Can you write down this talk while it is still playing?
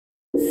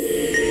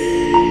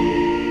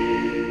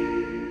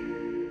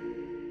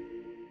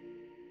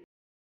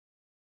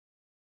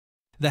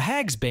The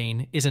Hag's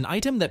Bane is an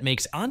item that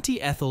makes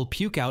Auntie Ethel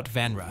puke out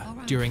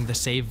Vanra during the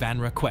Save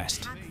Vanra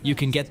quest. You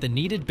can get the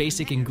needed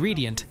basic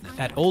ingredient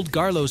at Old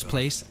Garlo's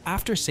place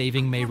after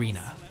saving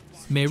Mayrina.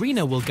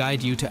 Mayrina will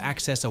guide you to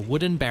access a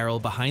wooden barrel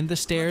behind the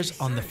stairs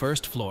on the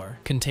first floor,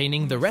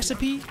 containing the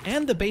recipe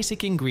and the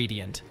basic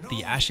ingredient,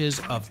 the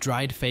ashes of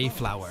dried fey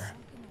flower.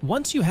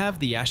 Once you have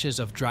the ashes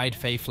of dried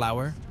fey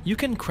flower, you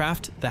can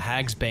craft the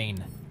Hag's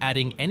Bane,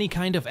 adding any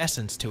kind of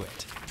essence to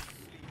it.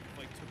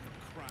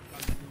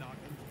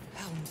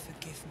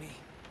 Forgive me.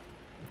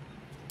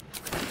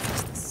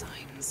 It's the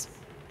signs.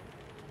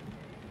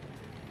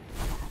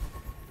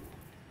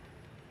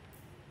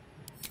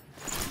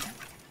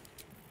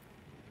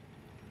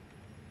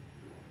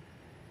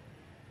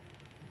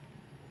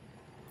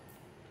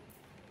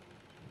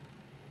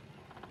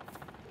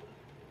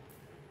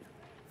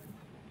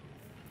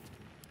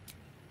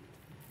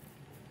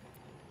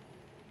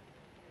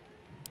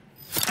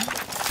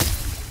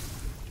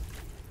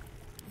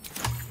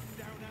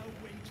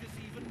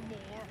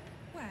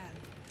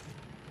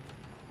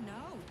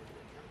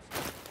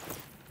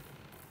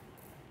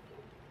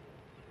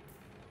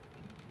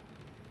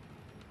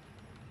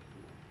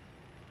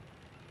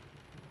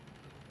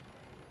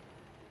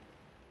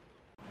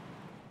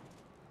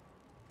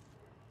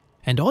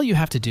 And all you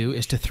have to do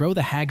is to throw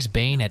the Hag's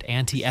Bane at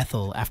Auntie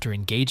Ethel after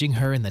engaging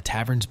her in the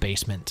tavern's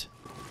basement.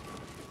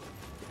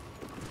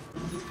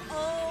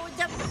 Oh,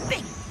 the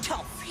big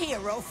tough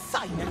hero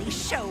finally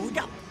showed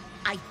up.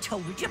 I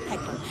told you,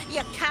 Peckle,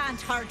 you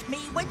can't hurt me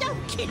without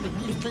killing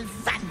little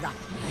Vanra.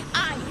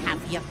 I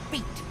have you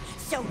beat,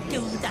 so do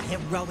the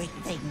heroic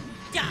thing.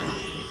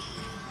 Die!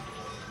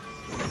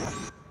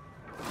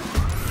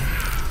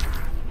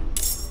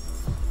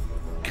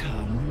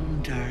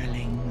 Come,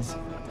 darlings.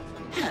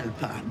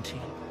 Help,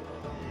 Auntie.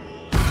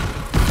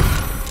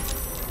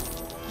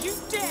 You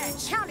dare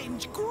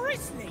challenge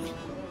Grizzly,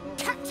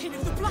 captain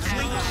of the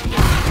Bloodline?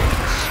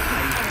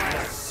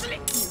 I'll slit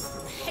you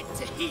from head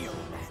to heel,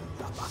 man.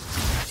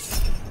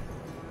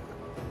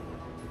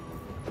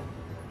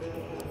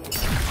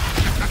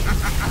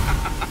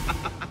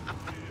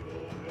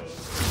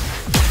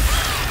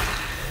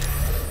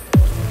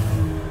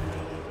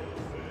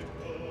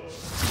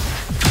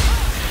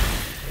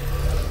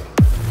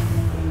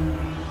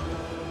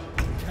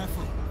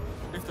 Careful.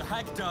 If the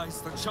hag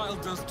dies, the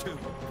child does too.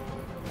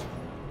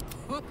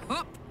 Hup,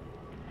 hup.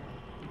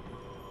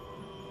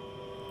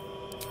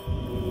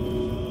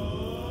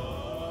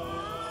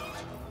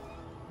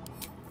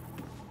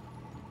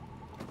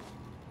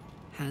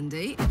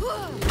 Handy.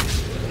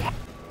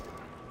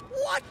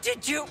 What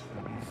did you...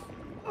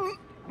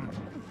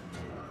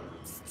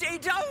 Stay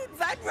down,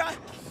 Vanra!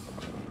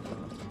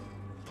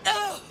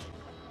 Ugh.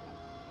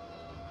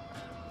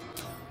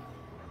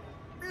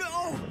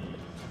 No!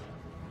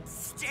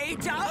 Stay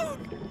down!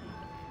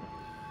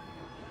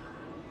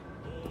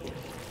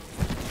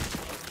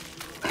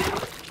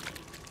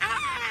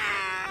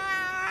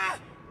 Ah!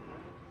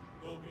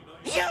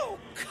 You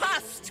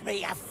cost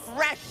me a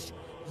fresh,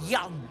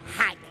 young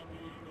hag!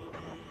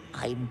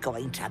 I'm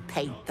going to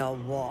paint the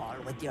wall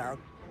with your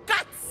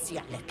guts,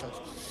 you little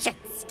shit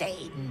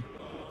stain!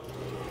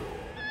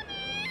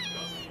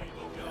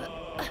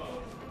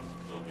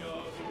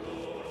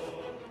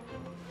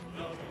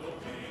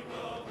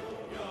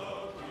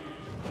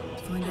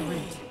 Find a ring.